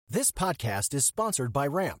This podcast is sponsored by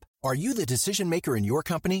Ramp. Are you the decision maker in your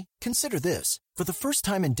company? Consider this. For the first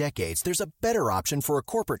time in decades, there's a better option for a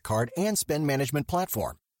corporate card and spend management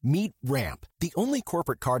platform. Meet Ramp, the only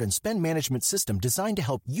corporate card and spend management system designed to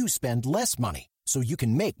help you spend less money so you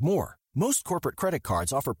can make more. Most corporate credit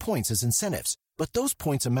cards offer points as incentives, but those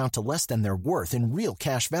points amount to less than their worth in real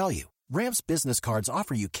cash value. Ramp's business cards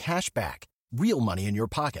offer you cash back, real money in your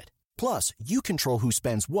pocket. Plus, you control who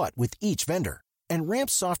spends what with each vendor. And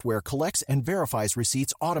Ramp's software collects and verifies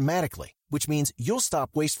receipts automatically, which means you'll stop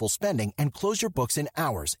wasteful spending and close your books in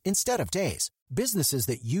hours instead of days. Businesses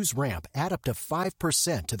that use Ramp add up to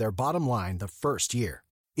 5% to their bottom line the first year.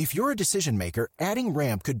 If you're a decision maker, adding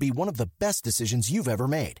Ramp could be one of the best decisions you've ever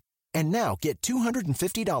made. And now get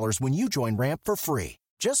 $250 when you join Ramp for free.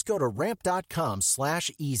 Just go to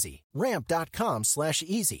ramp.com/easy.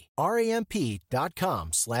 Ramp.com/easy.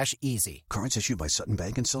 RAMP.com/easy. Cards issued by Sutton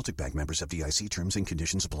Bank and Celtic Bank, members FDIC. Terms and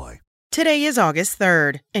conditions apply. Today is August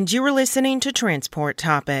 3rd, and you are listening to Transport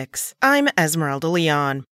Topics. I'm Esmeralda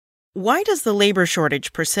Leon. Why does the labor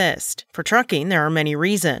shortage persist? For trucking, there are many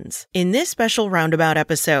reasons. In this special roundabout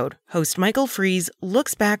episode, host Michael Freeze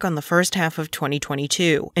looks back on the first half of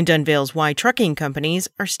 2022 and unveils why trucking companies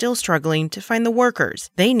are still struggling to find the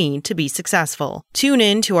workers they need to be successful. Tune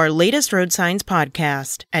in to our latest Road Signs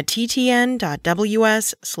podcast at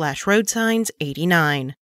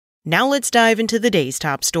ttn.ws/roadsigns89. Now let's dive into the day's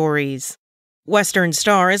top stories. Western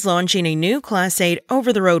Star is launching a new Class 8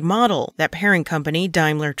 over-the-road model that parent company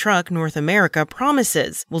Daimler Truck North America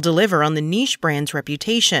promises will deliver on the niche brand's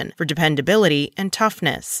reputation for dependability and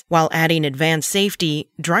toughness, while adding advanced safety,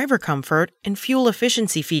 driver comfort, and fuel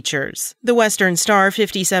efficiency features. The Western Star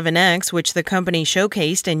 57X, which the company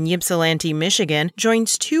showcased in Ypsilanti, Michigan,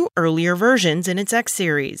 joins two earlier versions in its X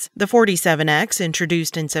series. The 47X,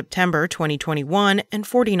 introduced in September 2021, and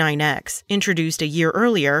 49X, introduced a year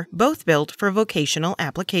earlier, both built for vocational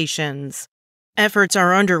applications. Efforts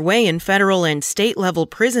are underway in federal and state-level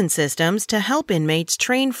prison systems to help inmates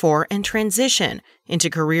train for and transition into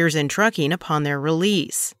careers in trucking upon their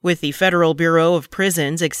release, with the Federal Bureau of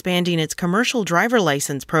Prisons expanding its commercial driver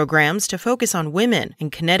license programs to focus on women, and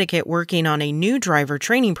Connecticut working on a new driver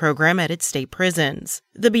training program at its state prisons.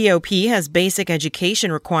 The BOP has basic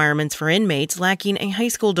education requirements for inmates lacking a high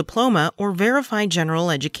school diploma or verified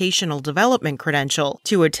general educational development credential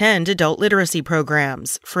to attend adult literacy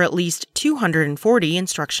programs for at least 240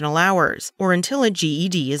 instructional hours, or until a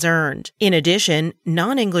GED is earned. In addition,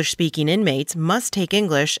 non-English speaking inmates must take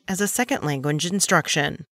English as a second language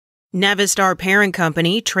instruction. Navistar parent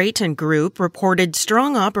company Traton Group reported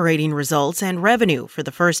strong operating results and revenue for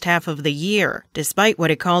the first half of the year, despite what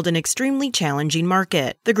it called an extremely challenging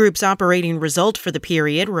market. The group's operating result for the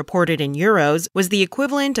period, reported in euros, was the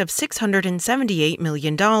equivalent of $678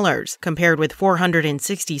 million, compared with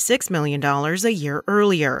 $466 million a year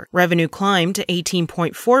earlier. Revenue climbed to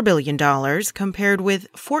 $18.4 billion, compared with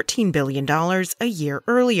 $14 billion a year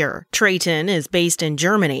earlier. Traton is based in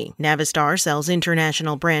Germany. Navistar sells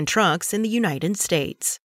international brand trucks in the United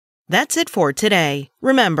States. That's it for today.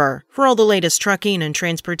 Remember, for all the latest trucking and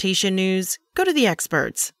transportation news, go to the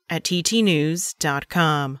experts at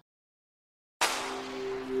ttnews.com.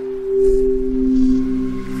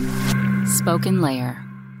 Spoken Layer.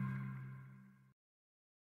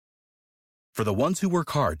 For the ones who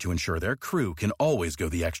work hard to ensure their crew can always go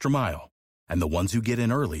the extra mile, and the ones who get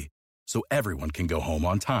in early so everyone can go home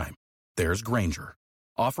on time, there's Grainger,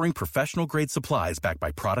 offering professional-grade supplies backed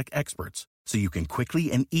by product experts so you can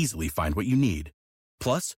quickly and easily find what you need.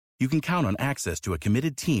 Plus, you can count on access to a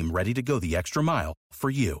committed team ready to go the extra mile for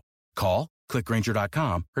you. Call, click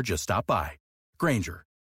Grainger.com, or just stop by. Grainger,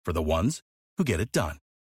 for the ones who get it done.